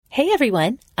Hey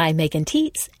everyone, I'm Megan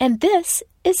Teets, and this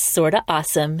is Sorta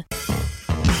Awesome.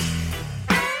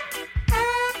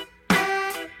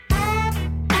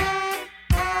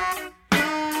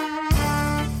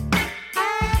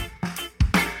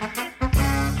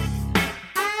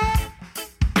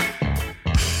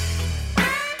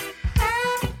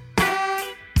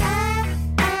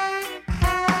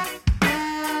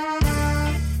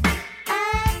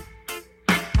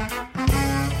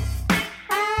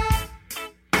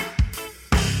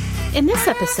 In this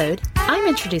episode, I'm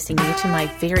introducing you to my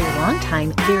very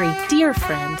long-time, very dear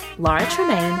friend, Laura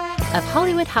Tremaine of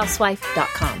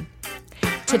HollywoodHousewife.com.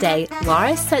 Today,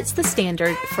 Laura sets the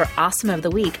standard for Awesome of the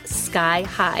Week sky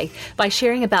high by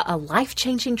sharing about a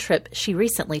life-changing trip she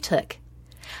recently took.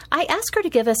 I asked her to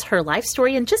give us her life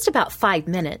story in just about 5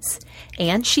 minutes,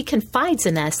 and she confides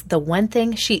in us the one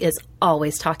thing she is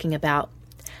always talking about.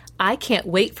 I can't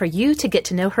wait for you to get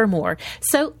to know her more,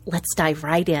 so let's dive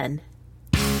right in.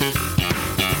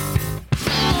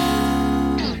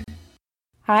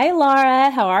 Hi, Laura.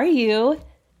 How are you?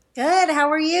 Good. How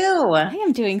are you? I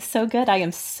am doing so good. I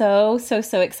am so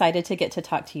excited to get to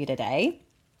talk to you today.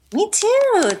 Me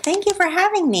too. Thank you for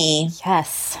having me.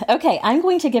 Yes. Okay. I'm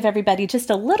going to give everybody just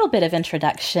a little bit of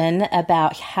introduction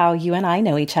about how you and I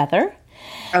know each other.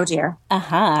 Oh, dear.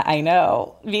 I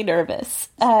know. Be nervous.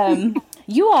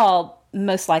 You all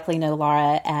most likely know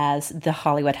Laura as the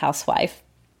Hollywood housewife.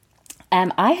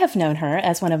 I have known her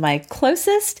as one of my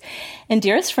closest and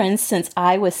dearest friends since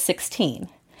I was 16.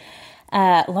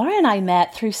 Laura and I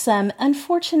met through some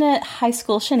unfortunate high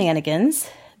school shenanigans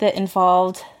that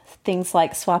involved things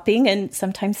like swapping and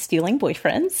sometimes stealing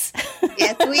boyfriends.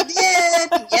 Yes, we did.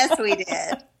 Yes, we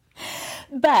did.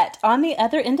 But on the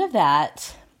other end of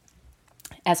that,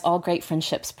 as all great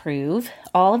friendships prove,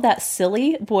 all of that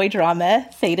silly boy drama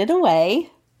faded away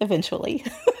eventually.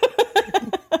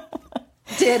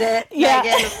 Did it? Yeah.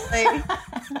 Megan.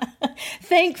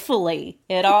 Thankfully,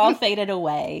 it all faded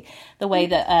away the way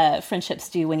that friendships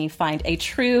do when you find a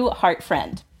true heart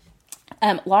friend.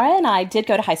 Laura and I did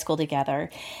go to high school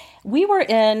together. We were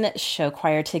in show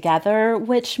choir together,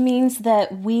 which means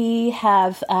that we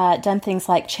have done things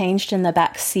like changed in the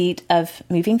back seat of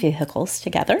moving vehicles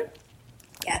together.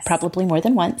 Yes. Probably more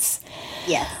than once.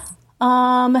 Yes.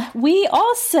 We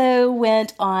also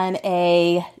went on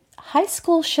a high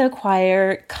school show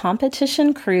choir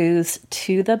competition cruise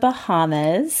to the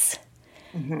Bahamas.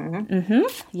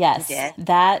 Yes,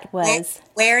 that was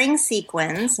wearing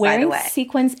sequins. Wearing by the way,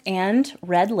 sequins and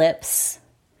red lips.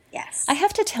 Yes, I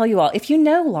have to tell you all, if you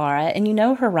know Laura and you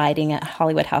know her writing at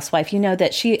Hollywood Housewife, you know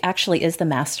that she actually is the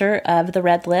master of the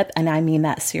red lip, and I mean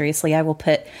that seriously. I will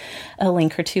put a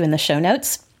link or two in the show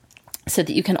notes so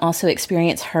that you can also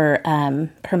experience her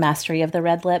her mastery of the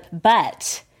red lip.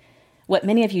 But what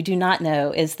many of you do not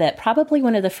know is that probably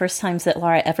one of the first times that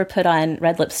Laura ever put on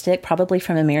red lipstick, probably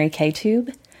from a Mary Kay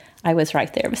tube, I was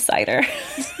right there beside her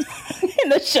in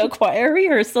the show choir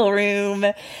rehearsal room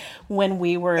when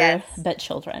we were but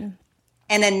children.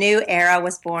 And a new era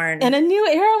was born.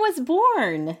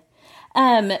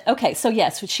 Okay, so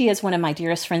yes, she is one of my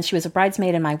dearest friends. She was a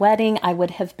bridesmaid in my wedding. I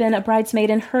would have been a bridesmaid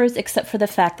in hers, except for the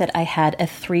fact that I had a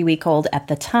 3-week-old at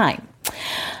the time.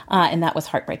 And that was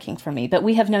heartbreaking for me. But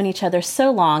we have known each other so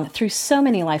long through so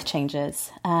many life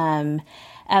changes.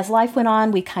 As life went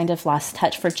on, we kind of lost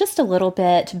touch for just a little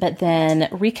bit, but then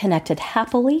reconnected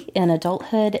happily in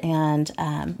adulthood, and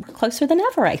we're closer than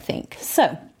ever, I think.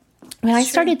 So when I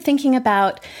started thinking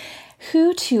about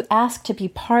who to ask to be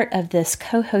part of this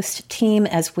co-host team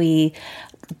as we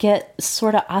get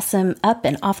Sorta Awesome up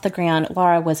and off the ground,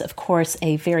 Laura was, of course,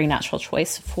 a very natural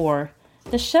choice for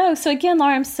the show. So again,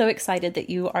 Laura, I'm so excited that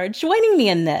you are joining me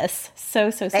in this. So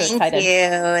excited. Thank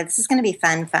you. This is going to be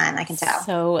fun. I can tell.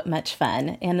 So much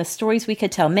fun. And the stories we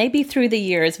could tell, maybe through the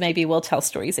years, maybe we'll tell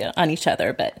stories on each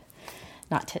other, but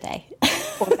not today.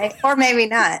 Or maybe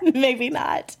not. Maybe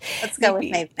not. Let's go with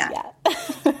maybe not.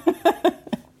 Yeah.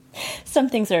 Some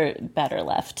things are better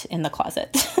left in the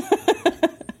closet.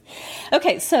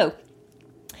 Okay, so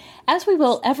as we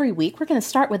will every week, we're going to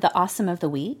start with the Awesome of the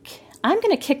Week. I'm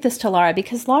going to kick this to Laura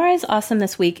because Laura's Awesome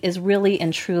this week is really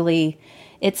and truly,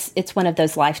 it's one of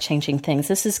those life-changing things.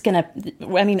 This is going to,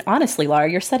 I mean, honestly,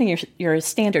 Laura, you're setting your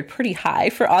standard pretty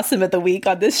high for Awesome of the Week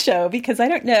on this show because I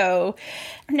don't know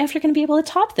if you're going to be able to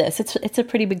top this. It's a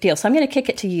pretty big deal. So I'm going to kick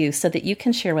it to you so that you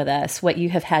can share with us what you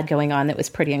have had going on that was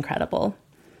pretty incredible.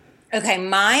 Okay,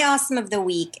 my Awesome of the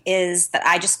Week is that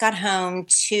I just got home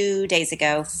 2 days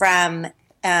ago from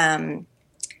a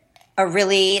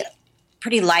really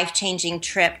pretty life-changing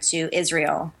trip to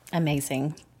Israel.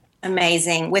 Amazing.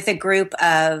 With a group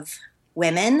of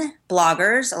women,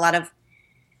 bloggers, a lot of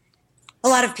a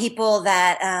lot of people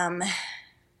that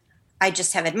I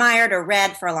just have admired or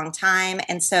read for a long time.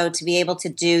 And so to be able to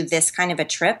do this kind of a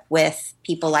trip with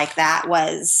people like that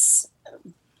was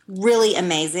really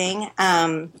amazing.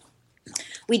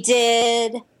 We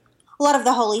did a lot of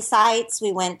the holy sites.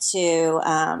 We went to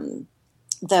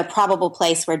the probable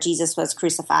place where Jesus was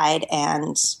crucified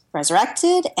and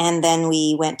resurrected. And then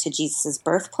we went to Jesus'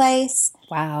 birthplace.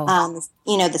 Wow.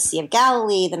 The Sea of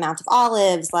Galilee, the Mount of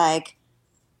Olives,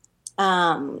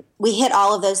 we hit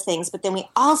all of those things, but then we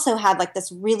also had like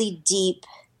this really deep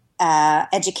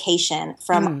education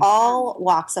from all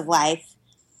walks of life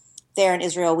there in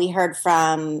Israel. We heard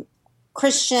from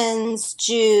Christians,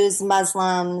 Jews,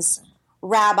 Muslims,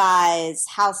 rabbis,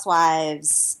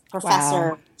 housewives,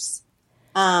 professors,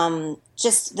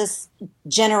 just this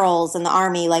generals in the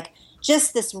army, like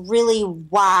just this really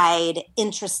wide,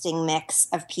 interesting mix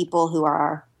of people who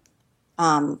are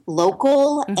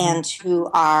local and who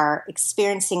are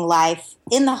experiencing life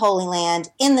in the Holy Land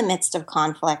in the midst of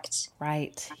conflict.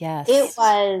 Right. Yes. It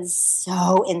was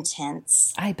so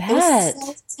intense. I bet. It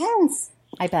was so intense.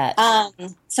 I bet.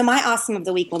 So my awesome of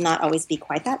the week will not always be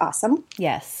quite that awesome.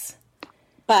 Yes.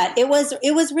 But it was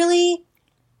really,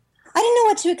 I didn't know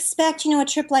what to expect. A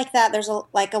trip like that, there's a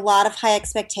lot of high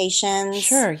expectations.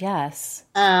 Sure. Yes.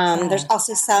 There's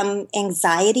also some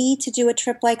anxiety to do a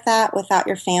trip like that without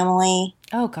your family.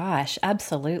 Oh gosh,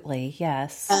 absolutely.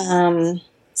 Yes.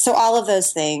 So all of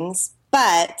those things.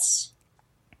 But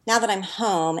now that I'm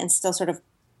home and still sort of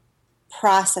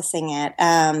processing it,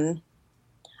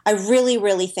 I really,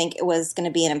 really think it was going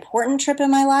to be an important trip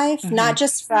in my life. Not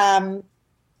just from,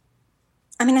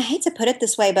 I hate to put it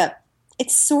this way, but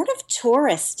it's sort of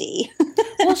touristy.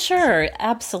 Well, sure,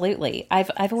 absolutely. I've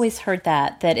always heard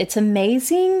that it's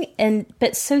amazing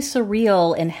but so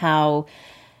surreal in how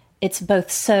it's both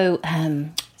so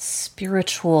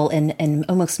spiritual and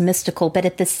almost mystical, but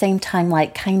at the same time,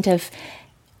 like kind of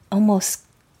almost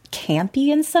campy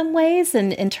in some ways,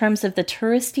 and in terms of the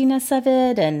touristiness of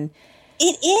it. And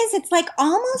it is. It's like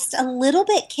almost a little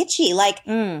bit kitschy. Like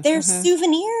there's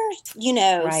souvenirs,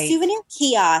 right. souvenir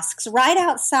kiosks right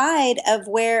outside of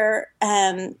where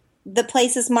the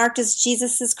place is marked as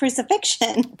Jesus's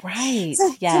crucifixion. Right.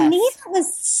 So yes. To me, that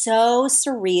was so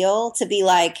surreal to be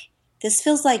like, this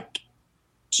feels like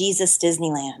Jesus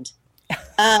Disneyland.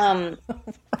 And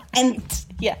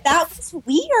yes. that was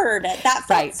weird. That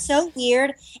felt so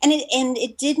weird. And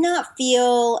it did not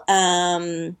feel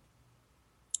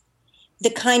the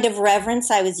kind of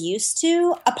reverence I was used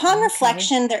to. Upon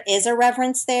reflection, there is a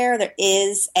reverence there. There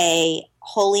is a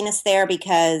holiness there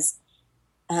because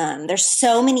there's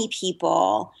so many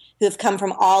people who have come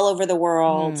from all over the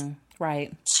world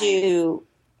to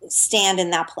stand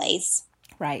in that place.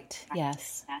 Right.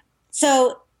 Yes.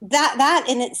 So that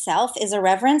in itself is a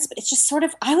reverence, but it's just sort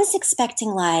of, I was expecting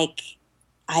like,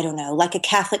 I don't know, like a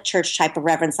Catholic Church type of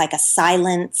reverence, like a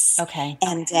silence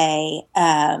and a,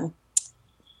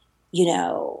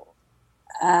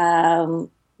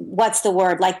 what's the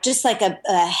word? Like just like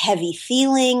a heavy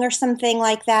feeling or something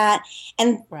like that.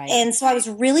 And so I was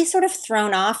really sort of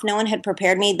thrown off. No one had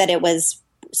prepared me that it was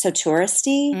so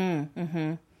touristy.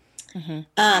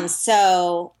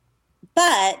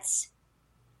 But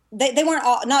they weren't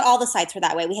not all the sites were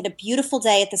that way. We had a beautiful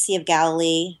day at the Sea of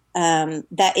Galilee.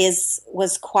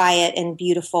 Was quiet and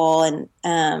beautiful. And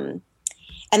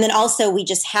then also we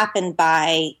just happened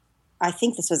by, I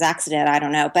think this was accident, I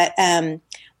don't know, but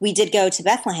we did go to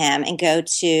Bethlehem and go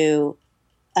to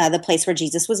the place where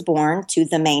Jesus was born, to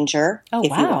the manger. Oh,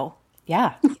 wow.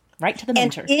 Yeah, right to the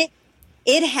manger. And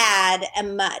it had a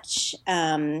much,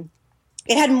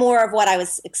 it had more of what I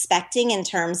was expecting in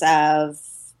terms of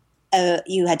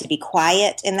you had to be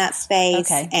quiet in that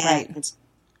space. Okay, and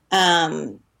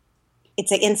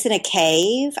it's in a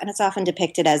cave, and it's often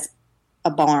depicted as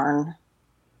a barn.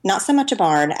 Not so much a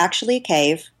barn, actually a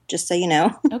cave. Just so you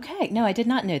know. Okay. No, I did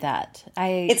not know that.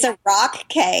 It's a rock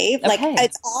cave. Okay. Like,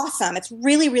 it's awesome. It's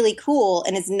really, really cool.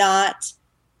 And it's not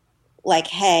like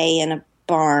hay in a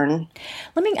barn.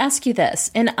 Let me ask you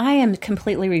this, and I am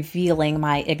completely revealing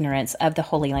my ignorance of the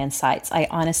Holy Land sites. I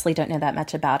honestly don't know that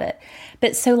much about it.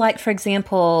 But so, like, for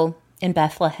example, in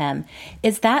Bethlehem,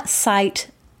 is that site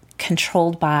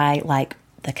controlled by, like,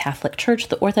 the Catholic Church,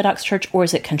 the Orthodox Church, or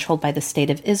is it controlled by the State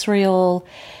of Israel?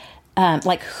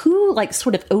 Who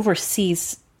sort of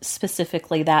oversees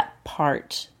specifically that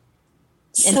part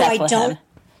in Bethlehem?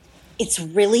 It's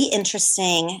really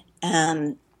interesting.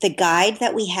 The guide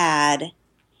that we had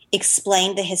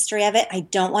explained the history of it. I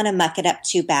don't want to muck it up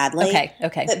too badly.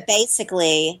 Okay. But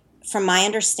basically, from my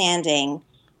understanding,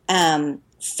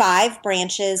 5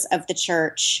 branches of the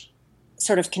church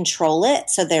sort of control it.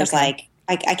 So there's I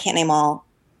I can't name all,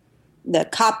 the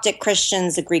Coptic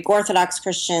Christians, the Greek Orthodox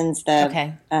Christians, the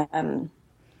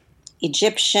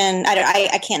Egyptian.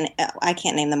 I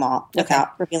can't name them all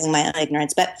without revealing my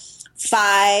ignorance. But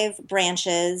 5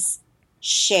 branches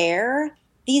share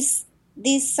these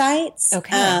sites,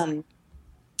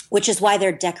 which is why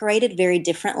they're decorated very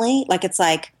differently. Like it's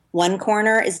like one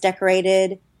corner is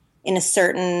decorated in a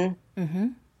certain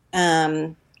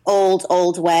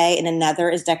old way, and another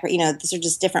is decorated. You know, these are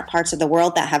just different parts of the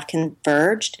world that have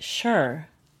converged. Sure.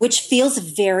 Which feels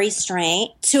very strange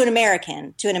to an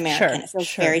American. Sure, it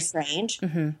feels very strange.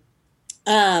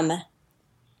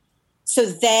 So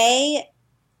they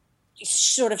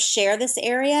sort of share this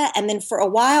area, and then for a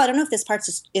while, I don't know if this part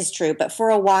is true, but for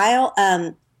a while,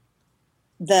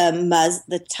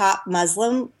 the top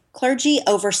Muslim clergy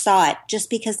oversaw it just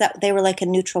because they were like a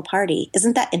neutral party.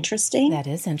 Isn't that interesting? That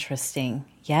is interesting.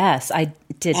 Yes, I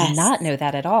did not know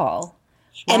that at all.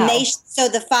 Wow. And so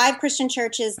the 5 Christian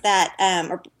churches that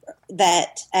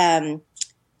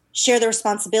share the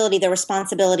responsibility. Their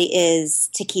responsibility is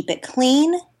to keep it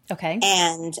clean. Okay.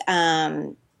 And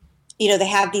they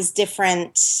have these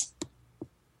different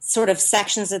sort of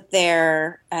sections that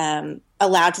they're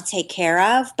allowed to take care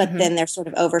of, but then they're sort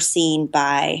of overseen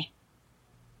by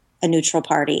a neutral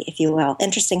party, if you will.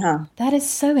 Interesting, huh? That is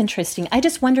so interesting. I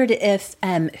just wondered if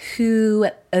who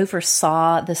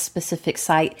oversaw the specific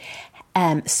site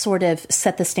sort of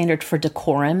set the standard for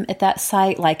decorum at that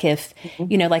site. Like if,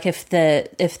 like if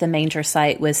the manger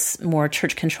site was more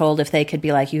church controlled, if they could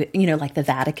be like, like the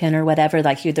Vatican or whatever,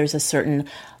 like there's a certain,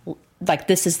 like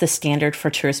this is the standard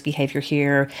for tourist behavior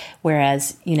here.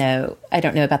 Whereas, I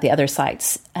don't know about the other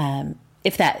sites,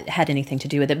 if that had anything to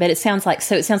do with it, but it sounds like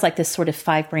this sort of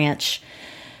 5-branch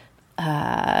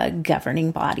governing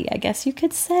body, I guess you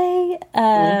could say,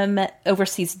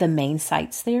 oversees the main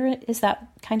sites there. Is that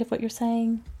kind of what you're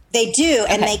saying? They do,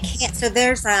 and they can't. So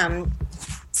there's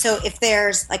so if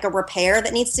there's like a repair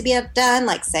that needs to be done,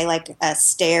 like say like a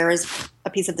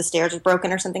piece of the stairs is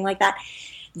broken or something like that,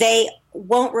 they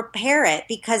won't repair it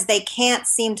because they can't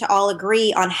seem to all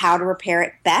agree on how to repair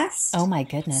it best. Oh my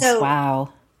goodness! So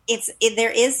wow.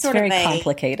 There is sort of very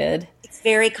complicated. It's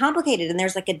very complicated, and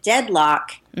there's like a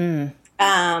deadlock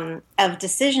of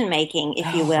decision making,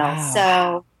 if you will. Wow.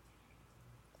 So,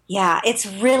 yeah, it's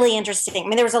really interesting. I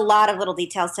mean, there was a lot of little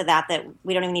details to that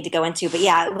we don't even need to go into, but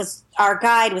yeah, our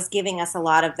guide was giving us a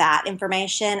lot of that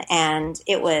information, and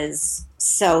it was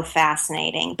so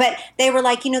fascinating. But they were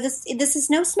like, this is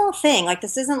no small thing. Like,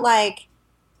 this isn't like,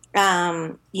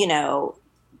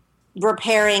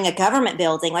 repairing a government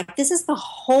building. Like, this is the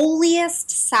holiest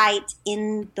site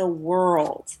in the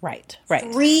world. Right.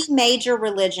 3 major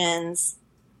religions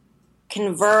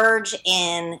converge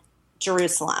in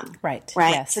Jerusalem. Right.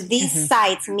 Yes. So these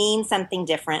sites mean something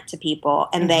different to people,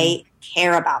 and they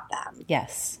care about them.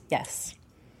 Yes.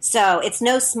 So it's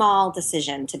no small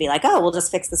decision to be like, oh, we'll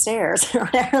just fix the stairs or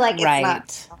whatever. Like, it's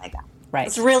not like that. Right.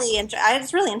 It's really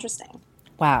interesting.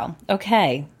 Wow.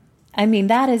 Okay. I mean,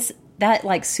 that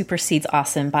like supersedes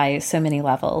awesome by so many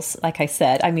levels. Like I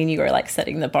said, I mean, you are like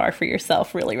setting the bar for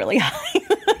yourself really, really high.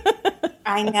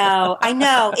 I know.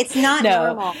 It's not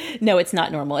normal. No, it's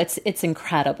not normal. It's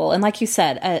incredible. And like you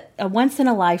said, a once in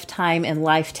a lifetime and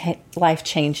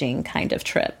life-changing kind of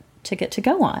trip to get to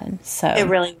go on. So It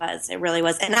really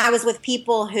was. And I was with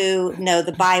people who know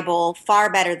the Bible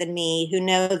far better than me, who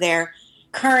know their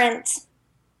current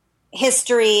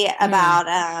history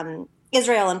about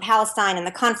Israel and Palestine and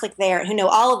the conflict there, who know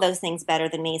all of those things better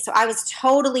than me. So I was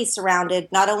totally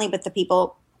surrounded, not only with the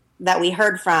people that we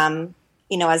heard from,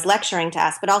 as lecturing to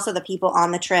us, but also the people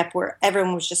on the trip where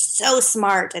everyone was just so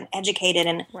smart and educated.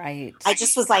 And I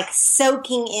just was like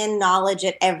soaking in knowledge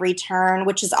at every turn,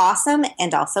 which is awesome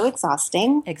and also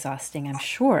exhausting. Exhausting, I'm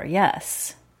sure.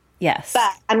 Yes.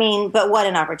 But what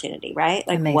an opportunity, right?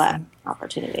 Like, amazing. What an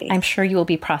opportunity. I'm sure you will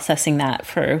be processing that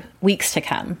for weeks to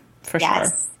come, for sure.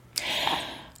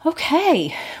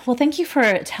 Okay. Well, thank you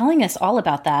for telling us all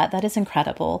about that. That is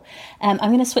incredible. I'm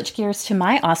going to switch gears to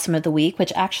my awesome of the week,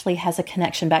 which actually has a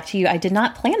connection back to you. I did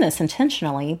not plan this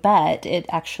intentionally, but it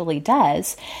actually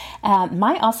does.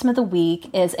 My awesome of the week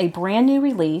is a brand new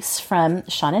release from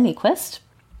Shauna Niequist.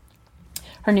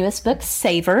 Her newest book,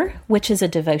 Savor, which is a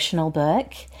devotional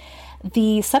book.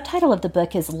 The subtitle of the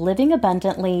book is Living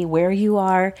Abundantly Where You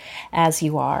Are, As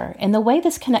You Are. And the way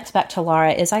this connects back to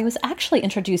Laura is I was actually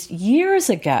introduced years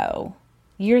ago.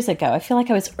 I feel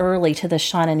like I was early to the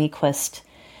Shauna Niequist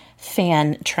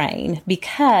fan train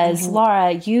because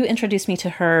Laura, you introduced me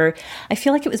to her, I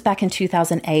feel like it was back in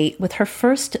 2008 with her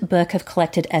first book of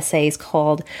collected essays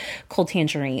called Cold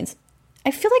Tangerines.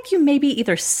 I feel like you maybe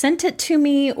either sent it to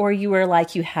me or you were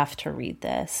like, you have to read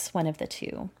this, one of the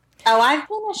two. Oh, I've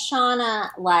been a Shauna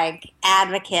like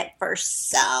advocate for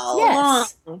so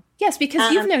long. Yes,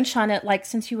 because you've known Shauna like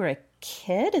since you were a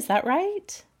kid. Is that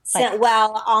right? Like,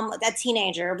 a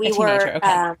teenager.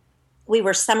 We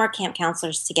were summer camp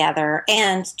counselors together.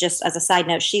 And just as a side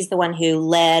note, she's the one who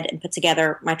led and put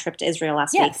together my trip to Israel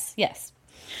last week. Yes.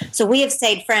 So we have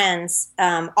stayed friends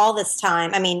all this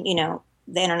time. I mean, you know,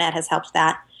 the internet has helped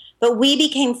that. But we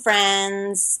became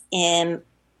friends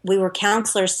we were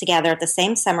counselors together at the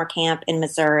same summer camp in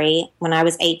Missouri when I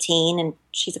was 18, and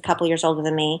she's a couple years older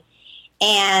than me.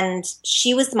 And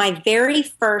she was my very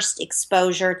first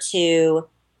exposure to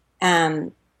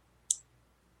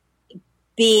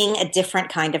being a different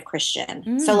kind of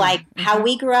Christian. So like how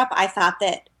we grew up, I thought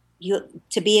that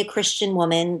to be a Christian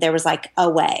woman, there was like a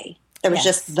way. There was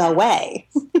just the way.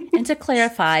 And to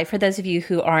clarify, for those of you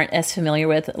who aren't as familiar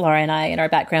with Laura and I and our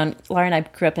background, Laura and I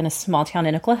grew up in a small town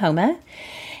in Oklahoma.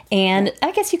 And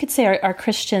I guess you could say our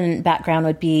Christian background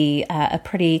would be a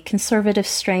pretty conservative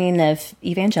strain of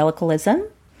evangelicalism,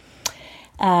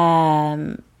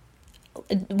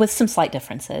 with some slight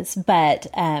differences. But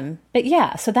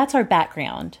yeah, so that's our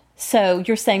background. So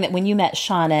you're saying that when you met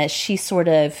Shauna, she sort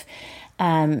of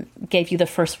gave you the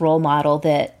first role model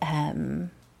that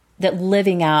that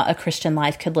living out a Christian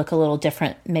life could look a little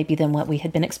different maybe than what we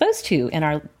had been exposed to in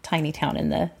our tiny town in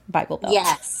the Bible Belt.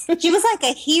 Yes. She was like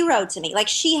a hero to me. Like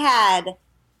she had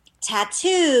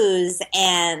tattoos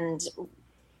and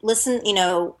listened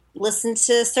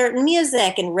to certain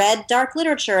music and read dark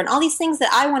literature and all these things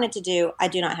that I wanted to do. I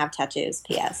do not have tattoos,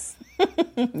 P.S.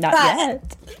 Not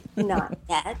yet. Not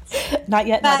yet. Not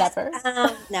yet, not ever.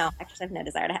 No, actually, I have no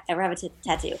desire to ever have a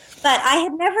tattoo. But I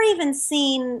had never even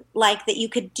seen like that you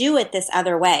could do it this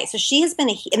other way. So she has been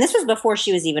and this was before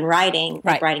she was even writing,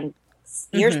 right. Writing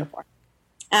years before.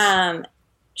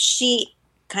 She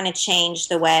kind of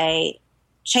changed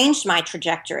my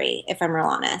trajectory, if I'm real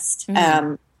honest.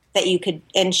 That you could,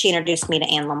 and she introduced me to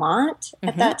Anne Lamott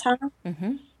at that time.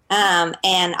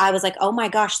 And I was like, oh my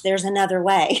gosh, there's another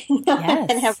way.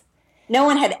 No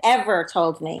one had ever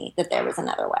told me that there was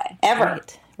another way, ever.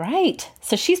 Right.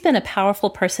 So she's been a powerful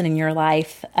person in your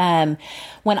life. When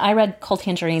I read Cold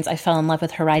Tangerines, I fell in love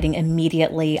with her writing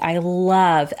immediately. I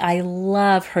love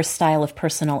her style of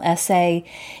personal essay.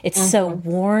 It's so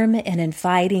warm and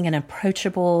inviting and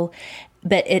approachable,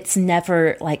 but it's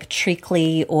never like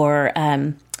treacly or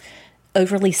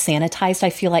overly sanitized. I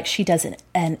feel like she does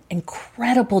an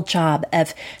incredible job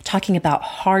of talking about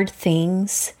hard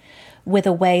things with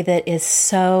a way that is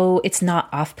it's not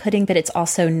off-putting, but it's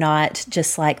also not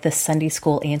just like the Sunday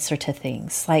school answer to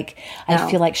things. Like, I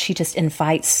feel like she just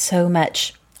invites so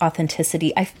much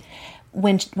authenticity.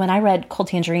 When I read Cold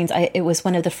Tangerines, it was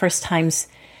one of the first times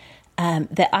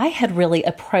that I had really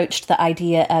approached the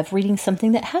idea of reading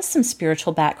something that has some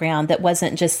spiritual background that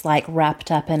wasn't just like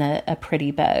wrapped up in a pretty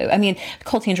bow. I mean,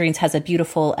 Cold Tangerines has a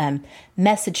beautiful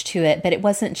message to it, but it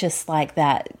wasn't just like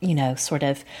that, sort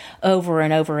of over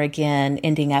and over again,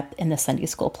 ending up in the Sunday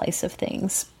school place of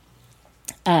things.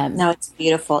 No, it's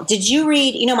beautiful. Did you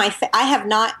read, I have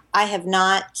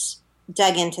not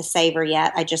dug into Savor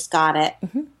yet. I just got it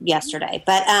yesterday,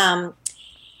 but,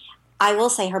 I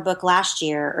will say her book last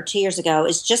year or 2 years ago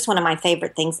is just one of my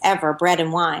favorite things ever, Bread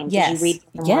and Wine. Yes. Did you read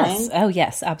Bread and Wine? Oh,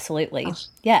 yes, absolutely. Oh,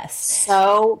 yes.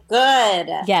 So good.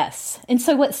 Yes. And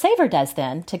so what Savor does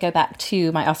then, to go back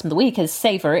to my Awesome of the Week, is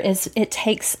Savor is it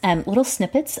takes little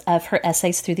snippets of her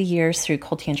essays through the years, through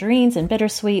Cold Tangerines and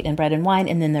Bittersweet and Bread and Wine,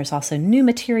 and then there's also new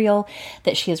material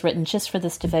that she has written just for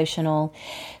this devotional.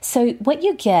 So what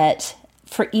you get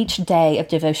for each day of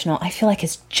devotional, I feel like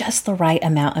is just the right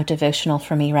amount of devotional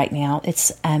for me right now.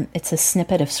 It's a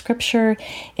snippet of scripture.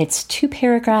 It's 2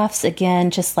 paragraphs, again,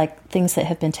 just like things that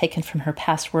have been taken from her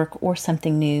past work or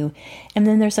something new. And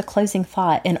then there's a closing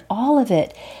thought. And all of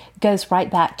it goes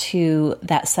right back to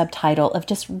that subtitle of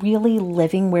just really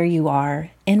living where you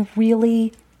are and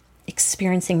really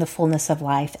experiencing the fullness of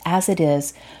life as it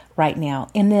is right now.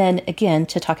 And then, again,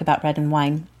 to talk about Bread and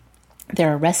Wine,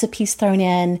 there are recipes thrown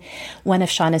in. One of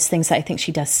Shauna's things that I think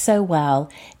she does so well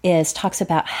is talks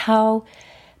about how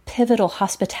pivotal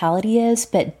hospitality is,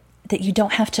 but that you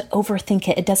don't have to overthink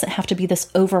it. It doesn't have to be this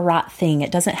overwrought thing.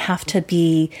 It doesn't have to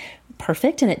be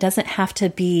perfect, and it doesn't have to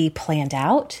be planned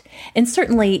out. And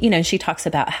certainly, she talks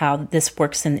about how this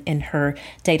works in her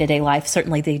day-to-day life.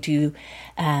 Certainly they do,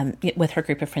 with her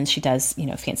group of friends, she does,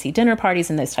 fancy dinner parties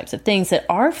and those types of things that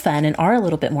are fun and are a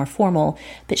little bit more formal,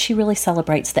 but she really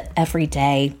celebrates the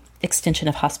everyday extension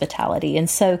of hospitality. And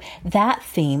so that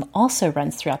theme also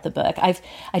runs throughout the book. I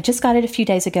just got it a few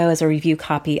days ago as a review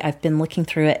copy. I've been looking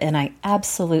through it and I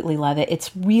absolutely love it.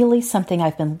 It's really something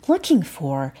I've been looking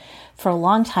for a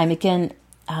long time. Again,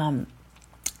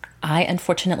 I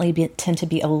unfortunately tend to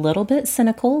be a little bit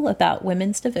cynical about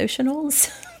women's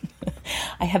devotionals.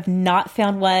 I have not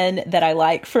found one that I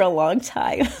like for a long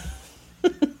time.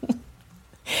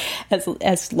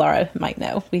 As Laura might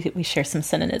know, we share some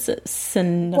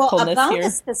cynicalness well, a here.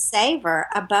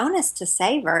 A bonus to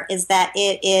savor is that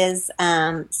it is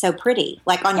so pretty,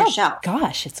 like on your shelf.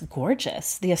 Gosh, it's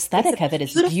gorgeous. The aesthetic of it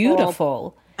is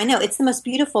beautiful. I know, it's the most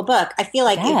beautiful book. I feel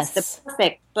like it's the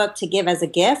perfect book to give as a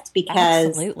gift because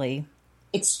absolutely.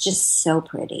 It's just so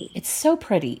pretty. It's so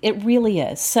pretty. It really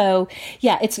is. So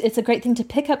yeah, it's a great thing to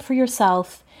pick up for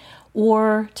yourself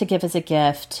or to give as a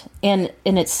gift. And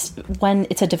it's when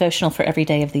it's a devotional for every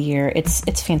day of the year.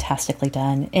 It's fantastically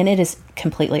done and it is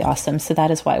completely awesome. So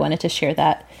that is why I wanted to share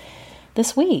that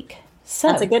this week. So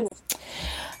that's a good one.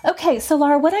 Okay, so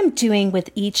Laura, what I'm doing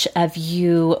with each of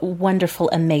you wonderful,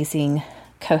 amazing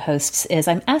co-hosts is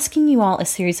I'm asking you all a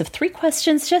series of 3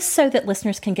 questions just so that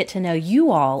listeners can get to know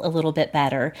you all a little bit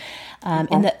better.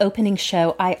 In the opening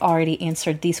show, I already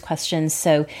answered these questions.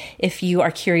 So if you are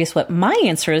curious what my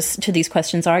answers to these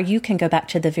questions are, you can go back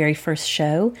to the very first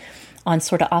show on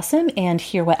Sorta Awesome and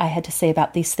hear what I had to say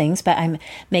about these things, but I'm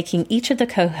making each of the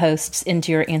co-hosts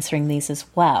endure answering these as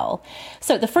well.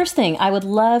 So the first thing, I would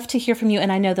love to hear from you,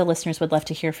 and I know the listeners would love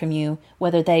to hear from you,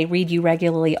 whether they read you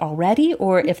regularly already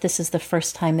or if this is the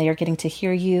first time they are getting to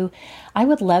hear you. I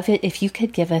would love it if you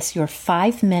could give us your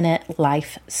 5-minute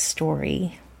life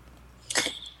story.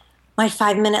 My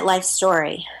 5-minute life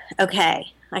story.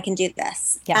 Okay, I can do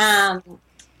this. Yeah.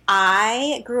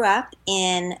 I grew up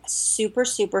in a super,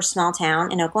 super small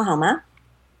town in Oklahoma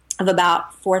of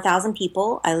about 4,000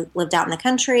 people. I lived out in the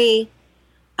country.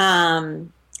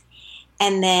 And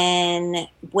then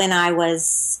when I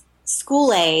was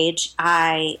school age,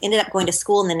 I ended up going to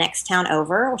school in the next town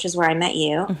over, which is where I met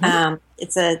you. Mm-hmm.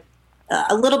 It's a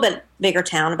little bit bigger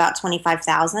town, about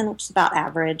 25,000, which is about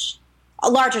average,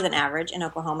 larger than average in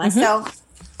Oklahoma. Mm-hmm. So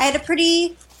I had a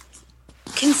pretty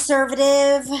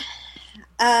conservative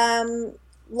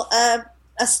a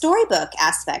storybook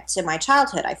aspect to my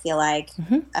childhood. I feel like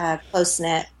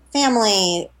close-knit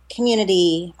family,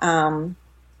 community, that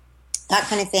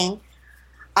kind of thing.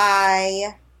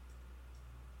 I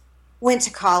went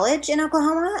to college in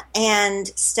Oklahoma and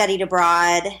studied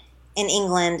abroad in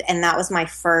England, and that was my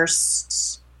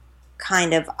first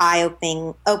kind of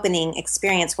eye-opening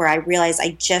experience where I realized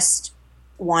I just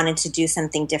wanted to do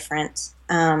something different.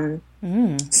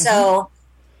 So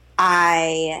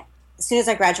as soon as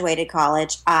I graduated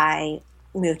college, I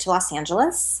moved to Los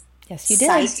Angeles. Yes, you did.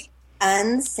 Sight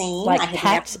unseen. I had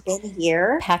never been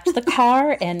here. Packed the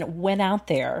car and went out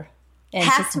there. And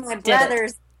packed my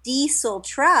brother's diesel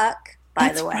truck, by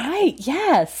the way. That's right.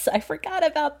 Yes. I forgot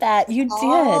about that. You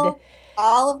did.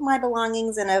 All of my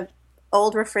belongings in an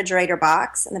old refrigerator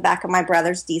box in the back of my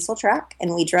brother's diesel truck.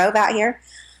 And we drove out here.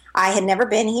 I had never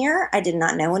been here. I did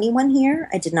not know anyone here.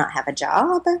 I did not have a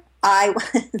job. I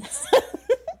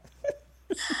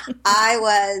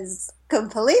was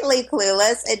completely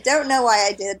clueless. I don't know why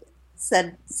I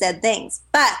said things,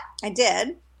 but I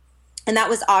did. And that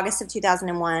was August of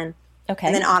 2001. Okay.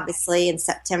 And then obviously in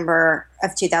September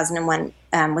of 2001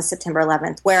 was September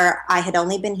 11th, where I had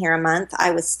only been here a month.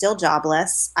 I was still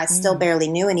jobless. I still barely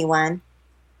knew anyone.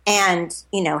 And,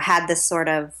 had this sort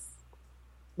of,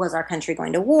 was our country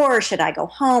going to war? Should I go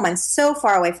home? I'm so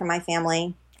far away from my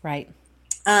family. Right.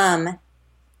 And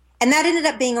that ended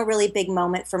up being a really big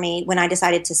moment for me when I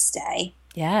decided to stay.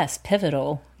 Yes,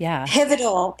 pivotal. Yeah.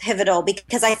 Pivotal,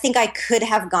 because I think I could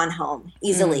have gone home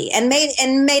easily and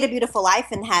made a beautiful life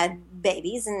and had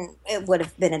babies, and it would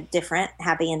have been a different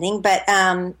happy ending. But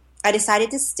I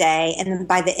decided to stay, and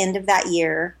by the end of that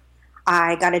year,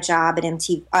 I got a job at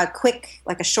MTV,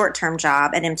 a short-term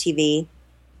job at MTV,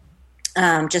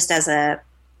 just as a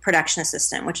production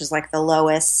assistant, which is like the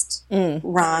lowest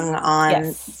rung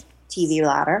on TV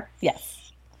ladder.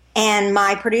 Yes. And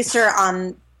my producer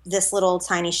on this little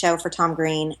tiny show for Tom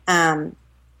Green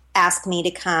asked me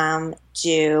to come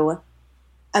do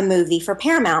a movie for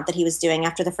Paramount that he was doing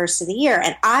after the first of the year.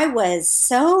 And I was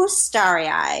so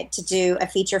starry-eyed to do a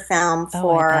feeture film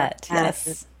for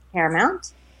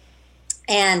Paramount.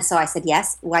 And so I said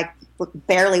yes, like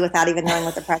barely without even knowing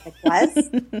what the project was.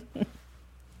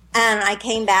 And I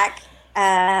came back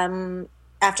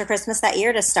after Christmas that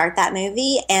year to start that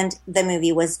movie, and the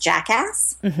movie was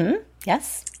Jackass. Mm-hmm.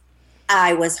 Yes.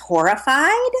 I was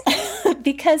horrified.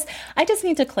 Because I just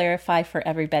need to clarify for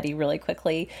everybody really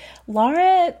quickly.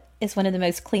 Laura is one of the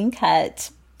most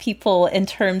clean-cut people in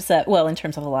terms of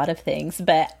a lot of things,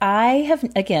 but I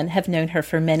have known her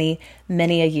for many,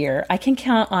 many a year. I can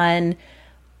count on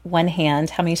one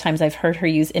hand how many times I've heard her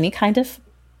use any kind of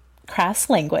crass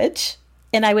language,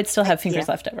 and I would still have fingers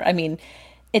left over. I mean,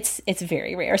 it's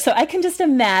very rare. So I can just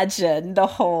imagine the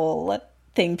whole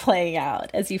thing playing out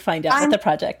as you find out what the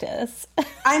project is.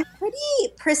 I'm pretty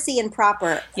prissy and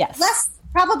proper. Yes.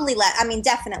 Probably less. I mean,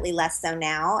 definitely less so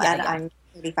now. I'm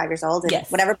 35 years old and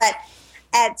whatever. But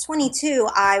at 22,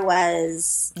 I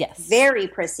was very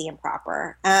prissy and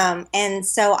proper. And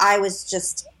so I was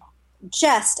just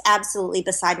absolutely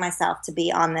beside myself to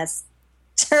be on this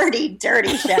dirty show.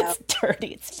 It's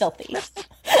dirty. It's filthy.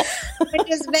 Which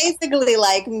is basically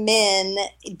like men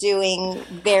doing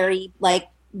very like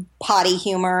potty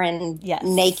humor and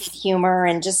naked humor,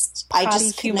 and I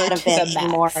just could not have been any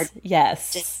more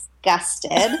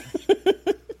disgusted.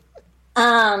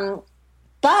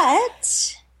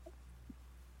 But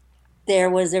there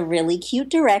was a really cute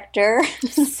director.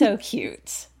 So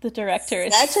cute. The director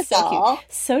is such a doll.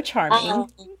 Cute. So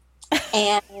charming.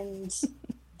 And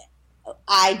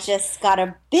I just got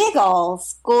a big old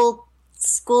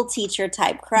school teacher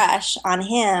type crush on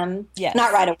him. Yes.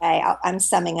 Not right away. I'm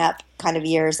summing up kind of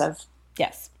years of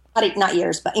not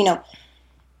years, but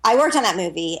I worked on that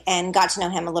movie and got to know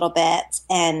him a little bit,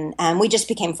 and we just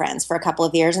became friends for a couple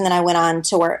of years, and then I went on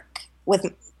to work with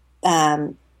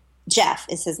Jeff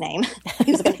is his name.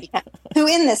 Who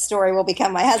in this story will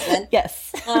become my husband.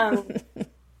 Yes.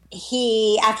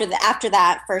 He after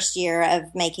that first year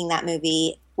of making that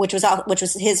movie, which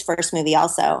was his first movie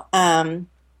also.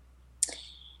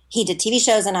 He did TV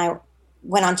shows, and I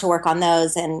went on to work on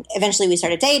those, and eventually we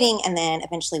started dating, and then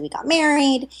eventually we got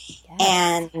married.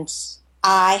 And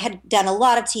I had done a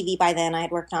lot of TV by then. I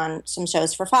had worked on some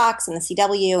shows for Fox and the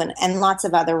CW and lots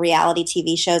of other reality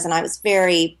TV shows, and I was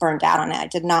very burned out on it. I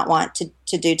did not want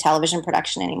to do television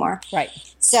production anymore. Right.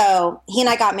 So he and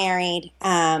I got married,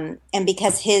 and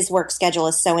because his work schedule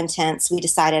is so intense, we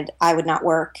decided I would not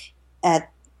work at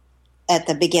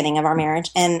the beginning of our marriage.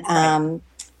 And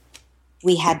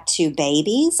we had 2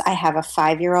 babies. I have a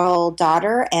 5-year-old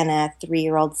daughter and a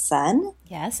 3-year-old son.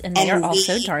 Yes, and they are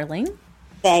also darling.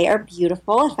 They are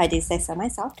beautiful, if I do say so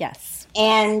myself. Yes.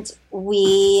 And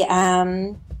we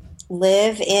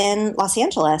live in Los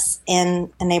Angeles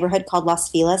in a neighborhood called Los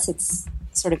Feliz. It's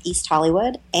sort of East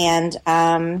Hollywood. And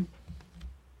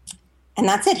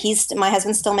that's it. My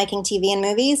husband's still making TV and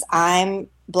movies. I'm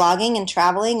blogging and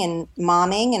traveling and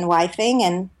momming and wifing.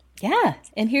 And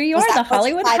and here you are, the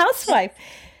Hollywood housewife.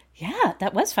 Yeah,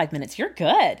 that was 5 minutes. You're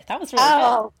good. That was really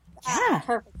good. Yeah.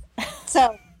 Perfect.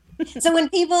 So when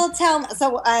people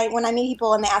when I meet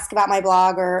people and they ask about my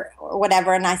blog or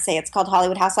whatever, and I say it's called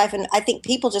Hollywood Housewife, and I think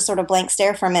people just sort of blank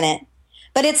stare for a minute.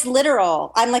 But it's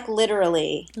literal. I'm like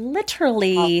literally.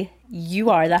 Literally, you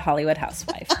are the Hollywood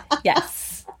housewife.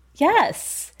 Yes.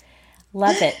 Yes.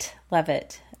 Love it. Love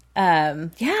it.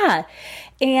 Yeah.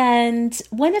 And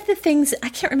one of the things, I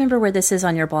can't remember where this is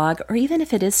on your blog, or even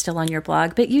if it is still on your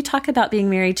blog, but you talk about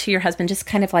being married to your husband just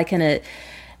kind of like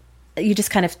you just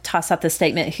kind of toss up the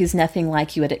statement, who's nothing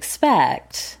like you would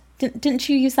expect. Didn't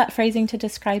you use that phrasing to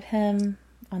describe him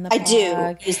on the blog? I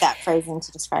do use that phrasing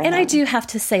to describe him. And I do have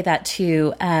to say that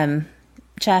too.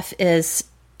 Jeff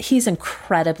he's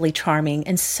incredibly charming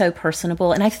and so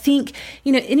personable. And I think,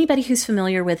 anybody who's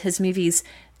familiar with his movies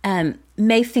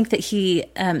may think that he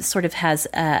sort of has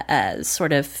a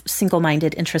sort of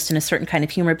single-minded interest in a certain kind of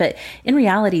humor. But in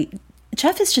reality,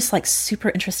 Jeff is just like super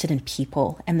interested in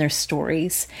people and their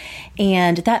stories,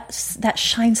 and that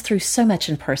shines through so much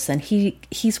in person.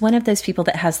 He's one of those people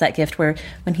that has that gift where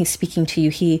when he's speaking to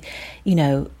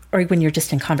you, or when you're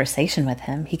just in conversation with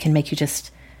him, he can make you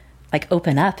just like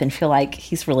open up and feel like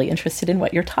he's really interested in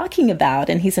what you're talking about.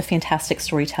 And he's a fantastic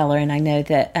storyteller, and I know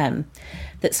that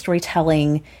that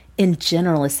storytelling in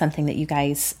general is something that you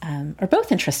guys are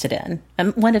both interested in.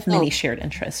 One of many shared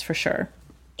interests, for sure.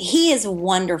 He is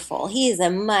wonderful. He is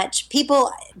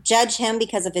people judge him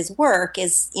because of his work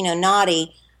is,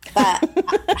 naughty, but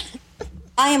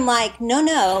I am like,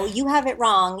 no, you have it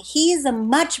wrong. He's a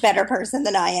much better person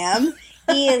than I am.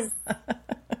 He is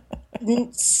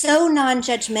so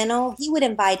non-judgmental. He would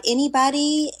invite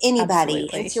anybody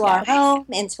Absolutely. into our home,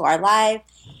 into our life.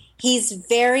 He's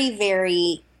very,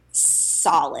 very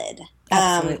solid.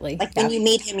 Absolutely. When you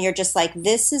meet him, you're just like,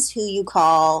 this is who you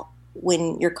call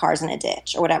when your car's in a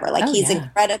ditch or whatever. He's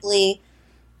incredibly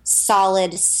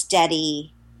solid,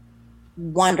 steady,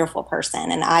 wonderful person.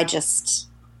 And I just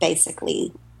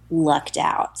basically lucked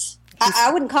out.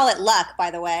 I wouldn't call it luck,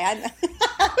 by the way.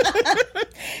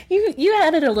 You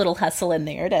added a little hustle in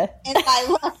there to. And I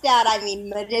lucked out. I mean,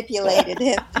 manipulated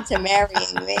him into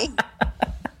marrying me.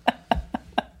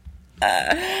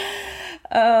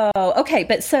 Oh, okay.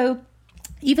 But so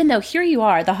even though here you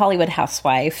are, the Hollywood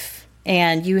housewife,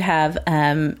 and you have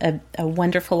a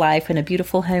wonderful life and a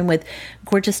beautiful home with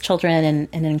gorgeous children and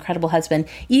an incredible husband,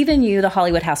 even you, the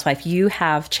Hollywood housewife, you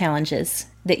have challenges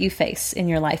that you face in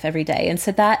your life every day. And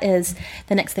so that is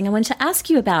the next thing I wanted to ask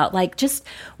you about. Like, just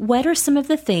what are some of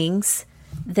the things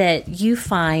that you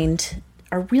find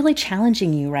are really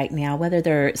challenging you right now, whether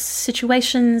they're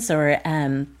situations or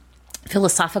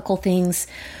philosophical things?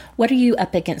 What are you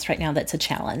up against right now that's a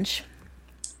challenge?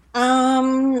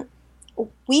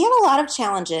 We have a lot of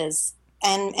challenges,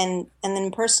 and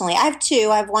then personally, I have two.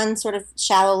 I have one sort of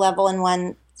shallow level and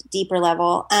one deeper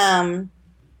level.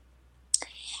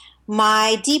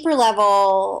 My deeper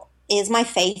level is my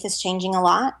faith is changing a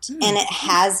lot, and it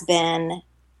has been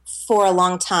for a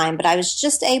long time, but I was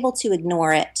just able to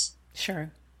ignore it.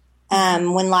 Sure.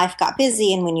 When life got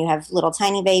busy and when you have little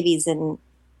tiny babies, and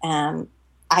I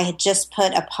had just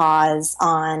put a pause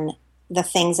on the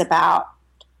things about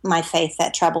my faith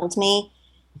that troubled me.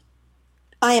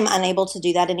 I am unable to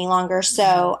do that any longer.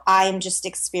 So I'm just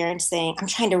experiencing, I'm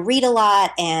trying to read a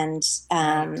lot and,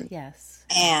 yes.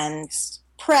 and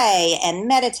pray and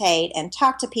meditate and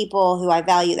talk to people who I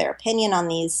value their opinion on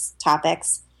these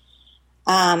topics.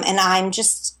 And I'm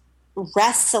just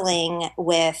wrestling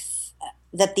with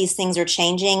that these things are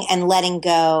changing and letting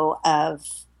go of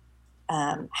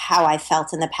how I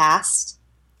felt in the past.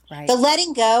 Right. The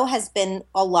letting go has been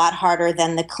a lot harder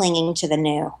than the clinging to the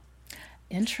new.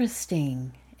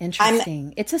 Interesting. It's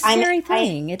a scary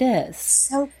thing. It is.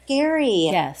 So scary.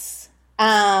 Yes.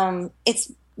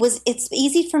 It's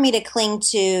easy for me to cling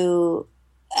to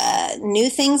new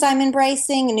things I'm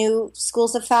embracing, new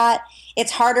schools of thought.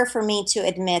 It's harder for me to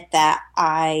admit that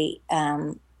I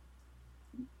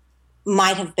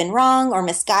might have been wrong or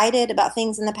misguided about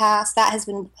things in the past.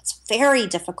 It's very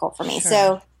difficult for me. Sure.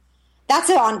 So that's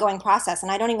an ongoing process,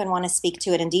 and I don't even want to speak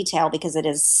to it in detail because it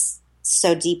is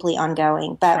so deeply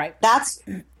ongoing. But right.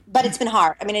 But it's been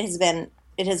hard. I mean,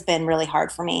 it has been really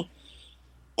hard for me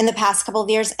in the past couple of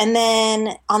years. And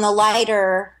then on the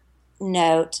lighter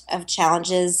note of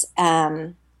challenges,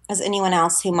 as anyone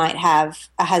else who might have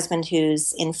a husband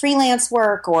who's in freelance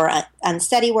work or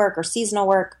unsteady work or seasonal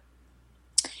work,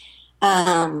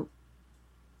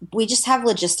 we just have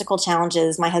logistical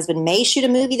challenges. My husband may shoot a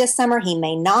movie this summer. He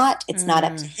may not. It's not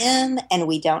up to him, and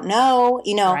we don't know.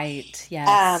 Right?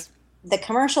 Yes. The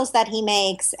commercials that he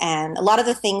makes and a lot of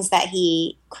the things that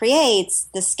he creates,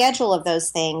 the schedule of those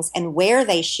things and where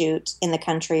they shoot in the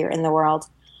country or in the world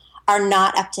are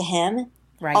not up to him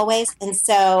always. And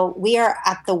so we are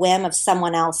at the whim of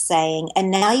someone else saying,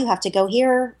 and now you have to go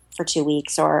here for 2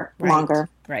 weeks or longer.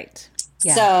 Right.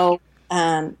 Yeah. So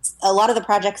a lot of the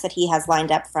projects that he has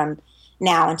lined up from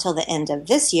now until the end of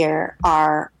this year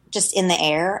are just in the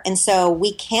air. And so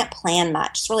we can't plan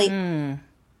much. It's really...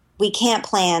 We can't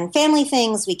plan family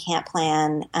things. We can't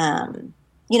plan,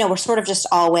 we're sort of just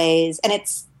always, and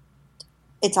it's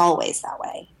always that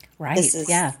way. Right.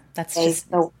 That's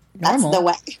just normal. That's the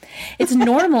way. It's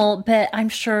normal, but I'm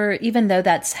sure even though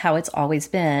that's how it's always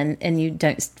been and you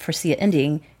don't foresee it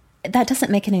ending, that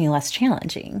doesn't make it any less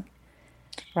challenging.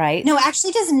 Right? No,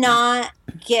 actually does not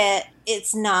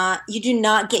you do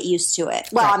not get used to it.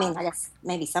 Well, I mean, I guess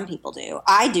maybe some people do.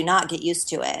 I do not get used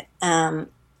to it.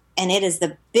 And it is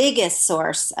the biggest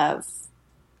source of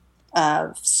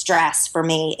stress for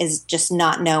me is just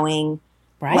not knowing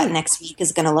what next week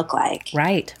is going to look like.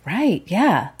 Right.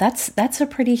 Yeah. That's a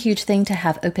pretty huge thing to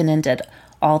have open-ended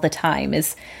all the time,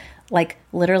 is like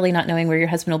literally not knowing where your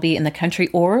husband will be in the country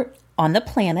or on the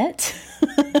planet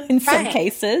in some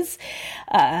cases.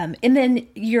 And then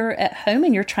you're at home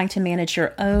and you're trying to manage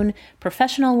your own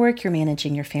professional work. You're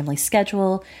managing your family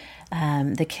schedule,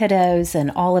 the kiddos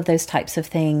and all of those types of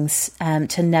things,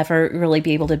 to never really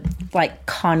be able to like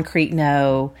concrete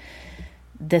know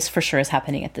this for sure is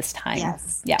happening at this time.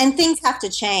 Yes. Yeah. And things have to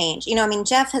change.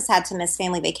 Jeff has had to miss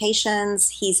family vacations.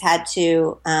 He's had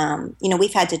to,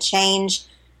 we've had to change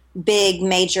big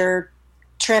major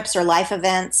trips or life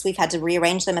events. We've had to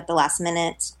rearrange them at the last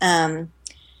minute.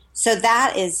 So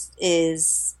that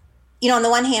is on the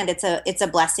one hand, it's a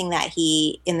blessing that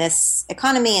he, in this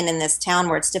economy and in this town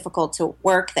where it's difficult to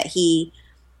work, that he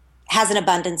has an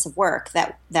abundance of work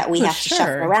that we have to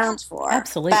shuffle around for.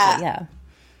 Absolutely, but, yeah.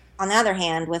 On the other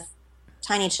hand, with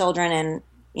tiny children and,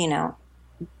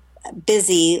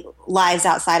 busy lives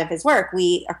outside of his work,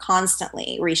 we are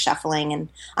constantly reshuffling, and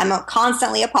I'm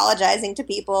constantly apologizing to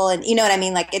people, and you know what I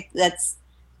mean? Like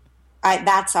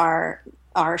that's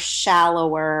our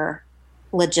shallower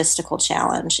logistical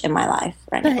challenge in my life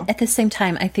right now. But at the same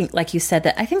time, I think, like you said,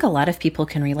 that I think a lot of people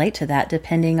can relate to that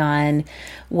depending on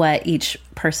what each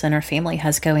person or family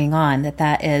has going on,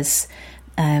 that is,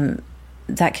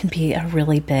 that can be a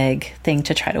really big thing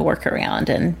to try to work around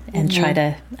and try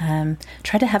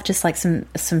to have just like some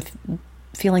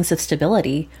feelings of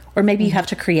stability, or maybe you have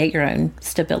to create your own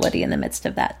stability in the midst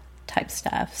of that type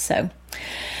stuff. So,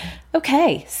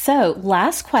 okay. So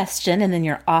last question, and then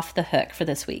you're off the hook for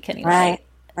this week anyway. Right.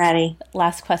 Ready.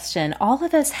 Last question. All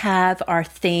of us have our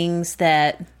things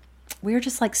that we're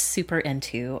just like super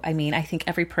into. I mean, I think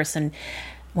every person,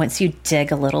 once you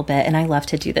dig a little bit, and I love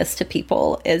to do this to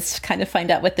people, is kind of find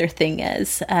out what their thing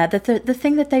is, that the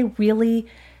thing that they really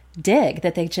dig,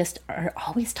 that they just are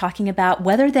always talking about,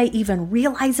 whether they even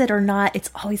realize it or not, it's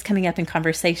always coming up in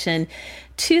conversation,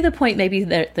 to the point maybe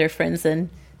their friends and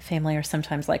family are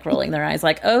sometimes like rolling their eyes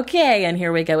like, okay, and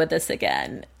here we go with this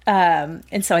again.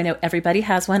 And so I know everybody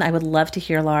has one. I would love to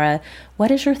hear, Laura,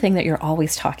 what is your thing that you're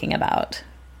always talking about?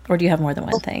 Or do you have more than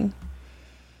one thing?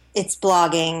 It's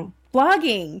blogging.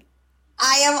 Blogging.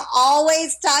 I am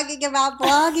always talking about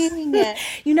blogging.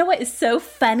 You know what is so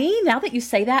funny? Now that you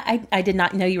say that, I did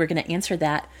not know you were going to answer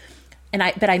that.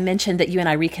 But I mentioned that you and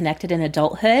I reconnected in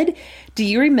adulthood. Do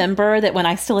you remember that when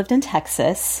I still lived in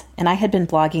Texas and I had been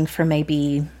blogging for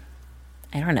maybe,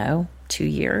 I don't know, 2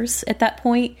 years at that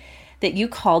point, that you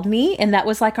called me, and that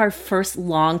was like our first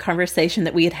long conversation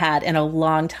that we had had in a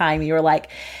long time. You were like,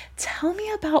 tell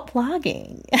me about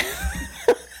blogging.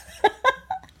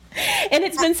 And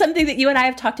it's been something that you and I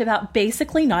have talked about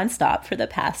basically nonstop for the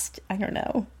past, I don't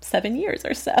know, 7 years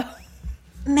or so.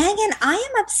 Megan, I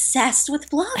am obsessed with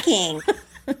blogging.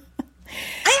 I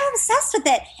am obsessed with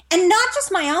it. And not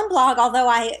just my own blog, although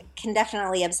I can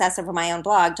definitely obsess over my own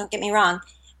blog, don't get me wrong.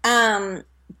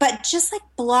 But just like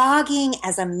blogging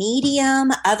as a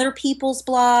medium, other people's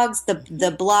blogs, the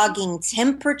blogging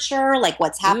temperature, like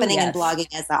what's happening in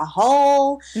blogging as a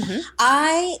whole. Mm-hmm.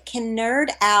 I can nerd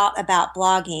out about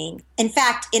blogging. In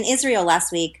fact, in Israel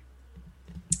last week,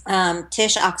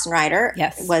 Tish Oxenreider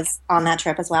was on that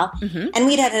trip as well. Mm-hmm. And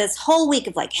we'd had this whole week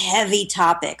of like heavy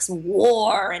topics,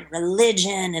 war and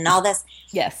religion and all this.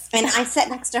 Yes. And I sat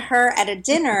next to her at a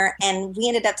dinner and we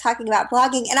ended up talking about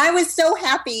blogging. And I was so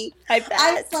happy. I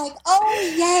was like,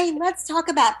 oh, yay, let's talk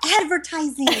about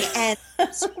advertising and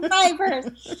subscribers.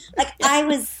 Like I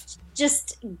was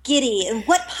just giddy. And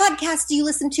what podcast do you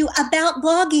listen to about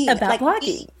blogging? About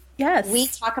blogging. Yes. We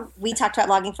talked about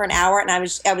blogging for an hour, and I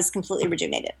was completely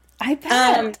rejuvenated. I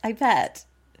bet. I bet.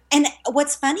 And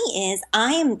what's funny is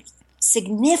I am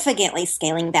significantly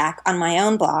scaling back on my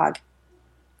own blog.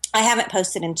 I haven't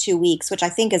posted in 2 weeks, which I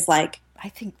think is like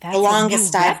that's the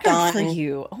longest I've gone for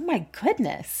you. Oh my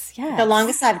goodness! Yeah, the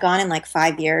longest I've gone in like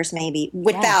 5 years, maybe,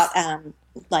 without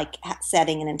like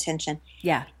setting an intention.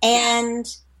 Yeah,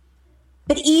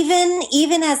 but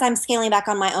even as I'm scaling back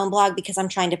on my own blog because I'm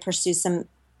trying to pursue some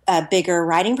bigger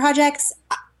writing projects,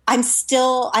 I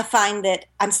find that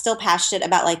I'm still passionate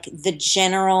about like the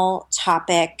general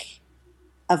topic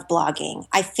of blogging.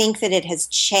 I think that it has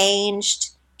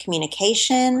changed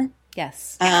communication.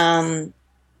 Yes. And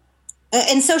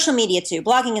social media too.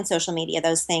 Blogging and social media,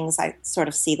 those things, I sort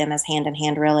of see them as hand in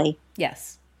hand, really.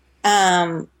 Yes.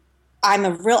 I'm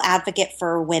a real advocate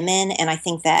for women, and I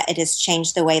think that it has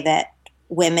changed the way that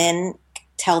women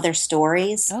tell their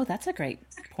stories. Oh, that's a great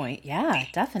point. Yeah,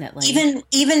 definitely.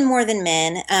 Even more than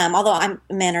men, although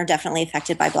men are definitely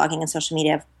affected by blogging and social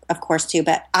media, of course, too.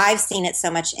 But I've seen it so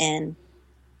much in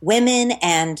women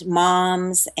and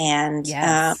moms, and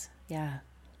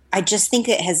I just think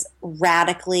it has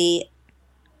radically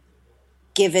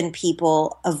given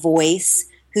people a voice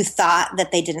who thought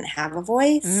that they didn't have a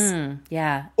voice.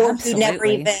 Or who never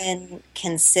even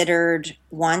considered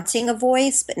wanting a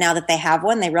voice, but now that they have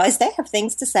one, they realize they have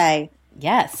things to say.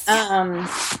 Yes. And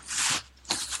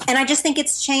I just think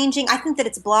it's changing. I think that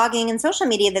it's blogging and social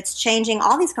media that's changing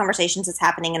all these conversations that's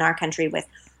happening in our country with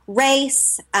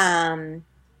race,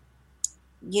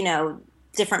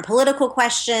 different political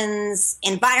questions,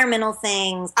 environmental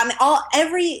things. I mean,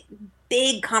 every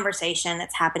big conversation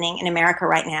that's happening in America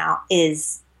right now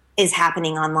is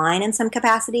happening online in some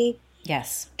capacity.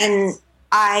 Yes. And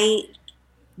I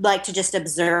like to just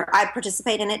observe. I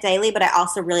participate in it daily, but I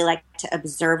also really like to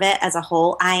observe it as a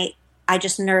whole. I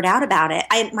just nerd out about it.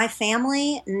 My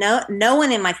family, no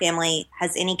one in my family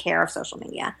has any care of social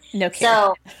media. No care.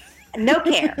 So no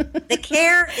care. The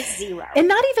care is zero. And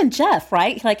not even Jeff,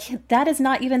 right? Like that is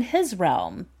not even his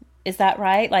realm. Is that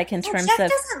right? Like in terms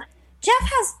of... Jeff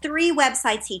has 3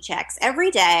 websites he checks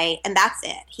every day, and that's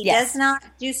it. He does not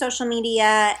do social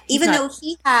media, even though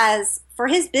he has, for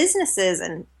his businesses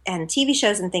and TV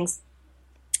shows and things,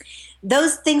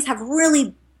 those things have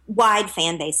really wide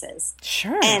fan bases.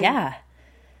 Sure, and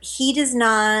he does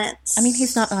not... I mean,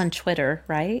 he's not on Twitter,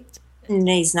 right?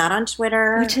 No, he's not on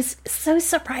Twitter. Which is so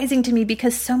surprising to me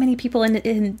because so many people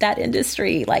in that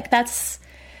industry, like that's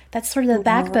sort of the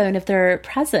backbone of their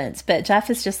presence. But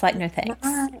Jeff is just like, no thanks.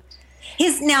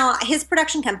 His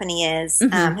production company is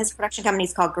his production company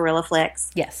is called Gorilla Flicks.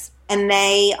 Yes, and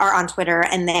they are on Twitter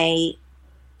and they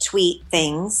tweet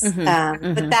things,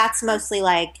 but that's mostly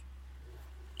like,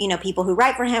 you know, people who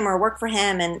write for him or work for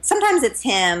him, and sometimes it's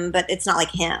him, but it's not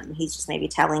like him. He's just maybe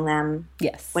telling them.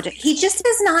 Yes, he just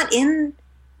is not into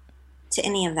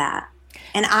any of that,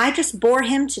 and I just bore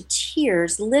him to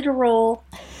tears, literal.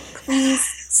 Please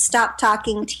stop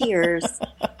talking tears.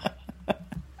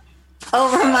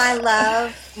 Over my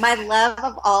love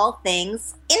of all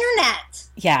things internet.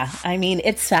 Yeah, I mean,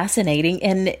 it's fascinating.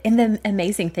 And the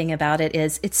amazing thing about it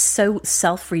is it's so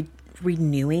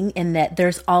self-renewing in that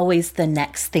there's always the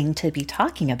next thing to be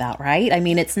talking about, right? I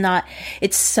mean, it's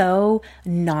so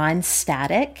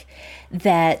non-static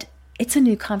that it's a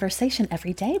new conversation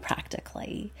every day,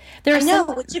 practically. I know,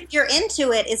 which if you're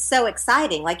into it is so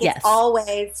exciting. Like it's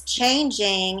always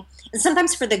changing, and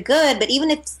sometimes for the good. But even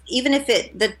if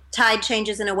the tide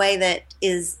changes in a way that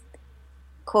is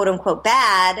quote unquote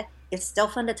bad, it's still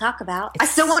fun to talk about. I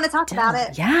still want to talk about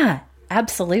it. Yeah.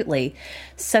 Absolutely.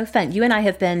 So fun. You and I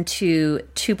have been to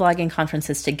 2 blogging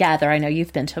conferences together. I know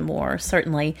you've been to more,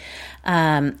 certainly.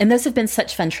 And those have been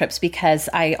such fun trips because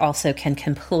I also can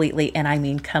completely, and I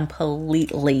mean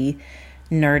completely,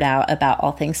 nerd out about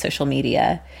all things social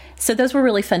media. So those were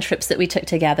really fun trips that we took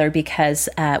together because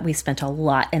we spent a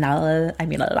lot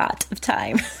of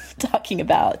time talking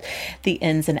about the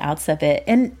ins and outs of it.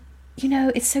 And, you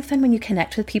know, it's so fun when you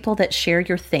connect with people that share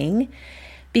your thing.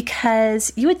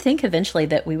 Because you would think eventually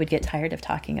that we would get tired of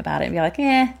talking about it and be like,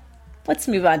 let's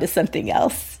move on to something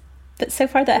else. But so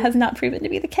far that has not proven to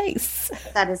be the case.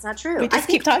 That is not true. We just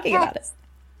keep talking about it.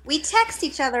 We text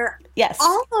each other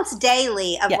almost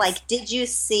daily of like, did you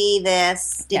see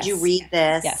this? Did you read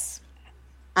this? Yes.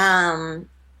 Or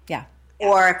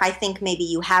if I think maybe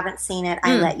you haven't seen it,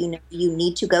 I let you know you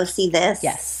need to go see this.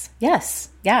 Yes. Yes.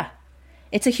 Yeah.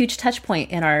 It's a huge touch point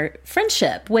in our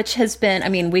friendship, which has been, I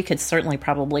mean, we could certainly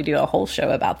probably do a whole show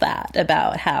about that,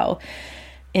 about how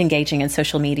engaging in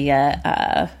social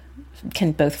media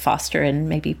can both foster and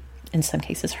maybe in some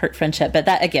cases hurt friendship. But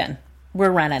that, again,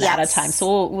 we're running out of time.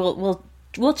 So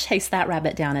we'll chase that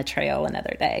rabbit down a trail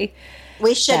another day.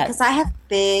 We should, because I have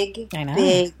big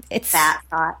fat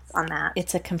thoughts on that.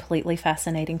 It's a completely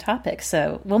fascinating topic.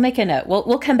 So we'll make a note.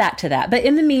 We'll come back to that. But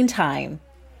in the meantime,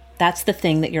 that's the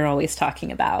thing that you're always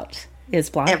talking about is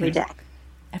blogging.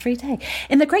 Every day.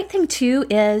 And the great thing, too,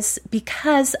 is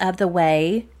because of the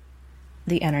way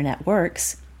the internet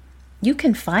works, you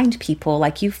can find people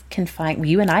like you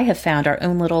and I have found our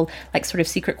own little like sort of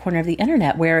secret corner of the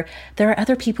internet where there are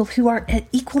other people who are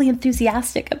equally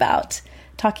enthusiastic about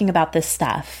talking about this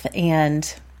stuff.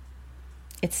 And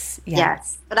it's,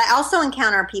 Yes. But I also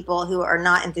encounter people who are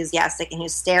not enthusiastic and who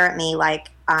stare at me like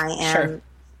I am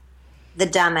the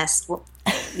dumbest.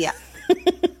 Yeah.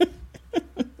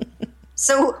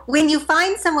 So when you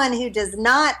find someone who does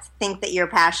not think that your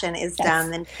passion is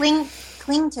dumb, then cling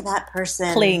to that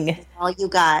person. Cling. All you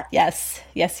got. Yes.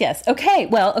 Okay.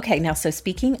 Well, now, so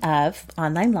speaking of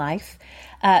online life,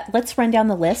 let's run down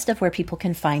the list of where people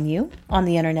can find you on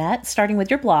the internet, starting with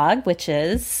your blog, which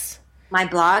is... My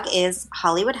blog is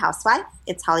Hollywood Housewife.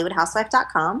 It's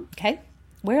HollywoodHousewife.com. Okay.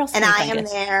 Where else can I am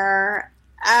there...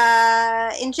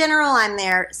 in general, I'm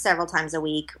there several times a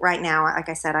week. Right now, like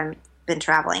I said, I've been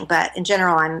traveling, but in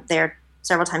general, I'm there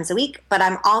several times a week. But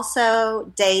I'm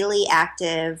also daily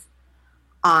active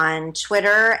on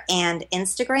Twitter and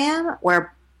Instagram,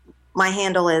 where my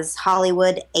handle is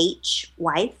Hollywood H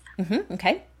Wife. Mm-hmm.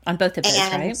 Okay, on both of those,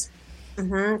 right?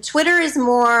 Mm-hmm. Twitter is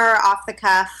more off the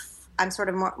cuff. I'm sort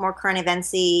of more current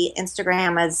eventsy.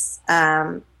 Instagram is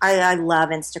I love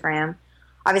Instagram.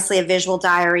 Obviously a visual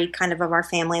diary kind of our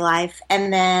family life.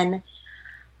 And then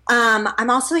I'm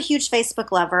also a huge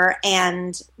Facebook lover,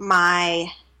 and my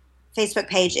Facebook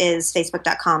page is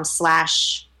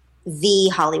facebook.com/The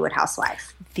Hollywood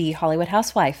Housewife. The Hollywood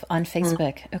Housewife on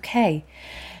Facebook. Okay.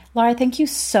 Laura, thank you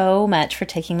so much for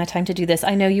taking the time to do this.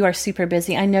 I know you are super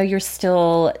busy. I know you're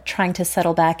still trying to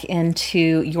settle back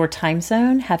into your time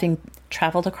zone, having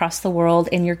traveled across the world,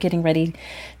 and you're getting ready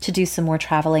to do some more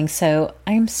traveling. So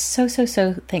I'm so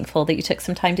thankful that you took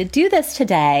some time to do this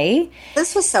today.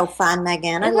 This was so fun,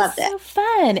 Megan. I loved it. So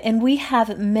fun. And we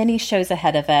have many shows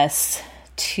ahead of us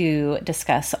to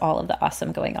discuss all of the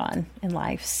awesome going on in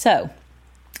life. So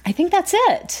I think that's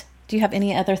it. Do you have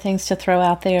any other things to throw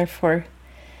out there for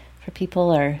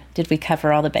people, or did we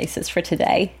cover all the bases for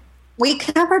today? We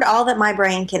covered all that my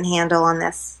brain can handle on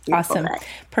this. Awesome. Day.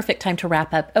 Perfect time to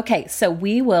wrap up. Okay, so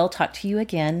we will talk to you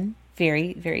again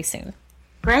very, very soon.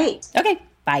 Great. Okay,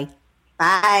 bye.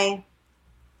 Bye.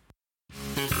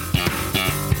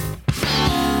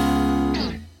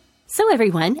 So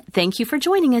everyone, thank you for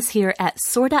joining us here at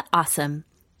Sorta Awesome.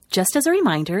 Just as a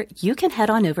reminder, you can head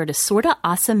on over to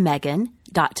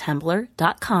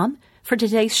sortaawesomemegan.tumblr.com for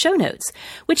today's show notes,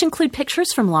 which include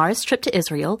pictures from Laura's trip to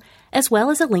Israel, as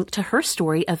well as a link to her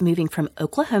story of moving from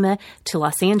Oklahoma to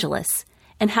Los Angeles,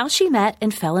 and how she met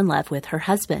and fell in love with her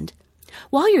husband.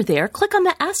 While you're there, click on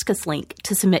the Ask Us link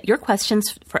to submit your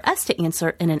questions for us to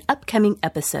answer in an upcoming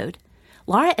episode.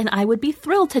 Laura and I would be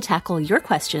thrilled to tackle your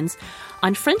questions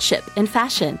on friendship and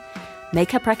fashion,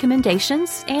 makeup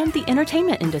recommendations, and the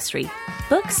entertainment industry,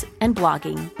 books, and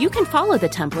blogging. You can follow the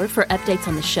Tumblr for updates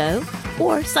on the show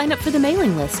or sign up for the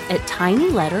mailing list at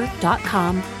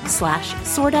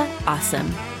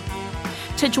tinyletter.com/sortaawesome.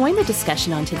 To join the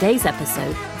discussion on today's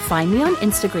episode, find me on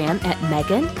Instagram at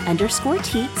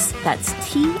Megan_Tietz, that's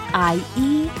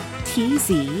TIETZ,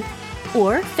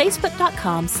 or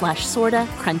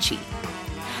Facebook.com/sortacrunchy.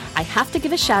 I have to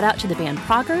give a shout out to the band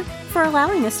Prager for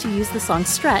allowing us to use the song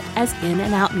Strut as in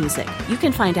and out music. You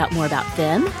can find out more about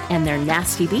them and their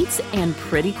nasty beats and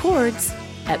pretty chords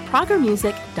at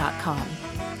pragermusic.com.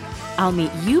 I'll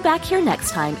meet you back here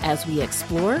next time as we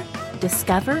explore,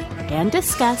 discover, and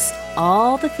discuss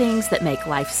all the things that make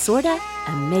life sorta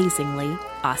amazingly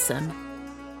awesome.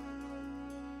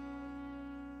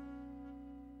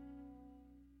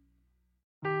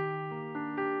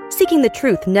 Seeking the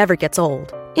truth never gets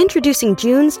old. Introducing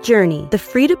June's Journey, the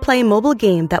free-to-play mobile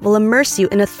game that will immerse you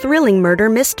in a thrilling murder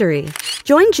mystery.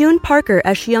 Join June Parker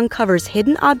as she uncovers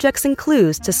hidden objects and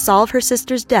clues to solve her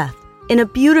sister's death in a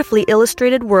beautifully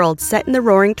illustrated world set in the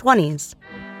Roaring '20s.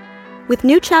 With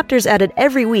new chapters added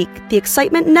every week, the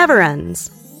excitement never ends.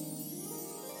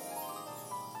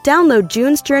 Download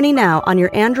June's Journey now on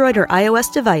your Android or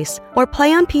iOS device, or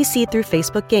play on PC through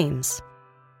Facebook Games.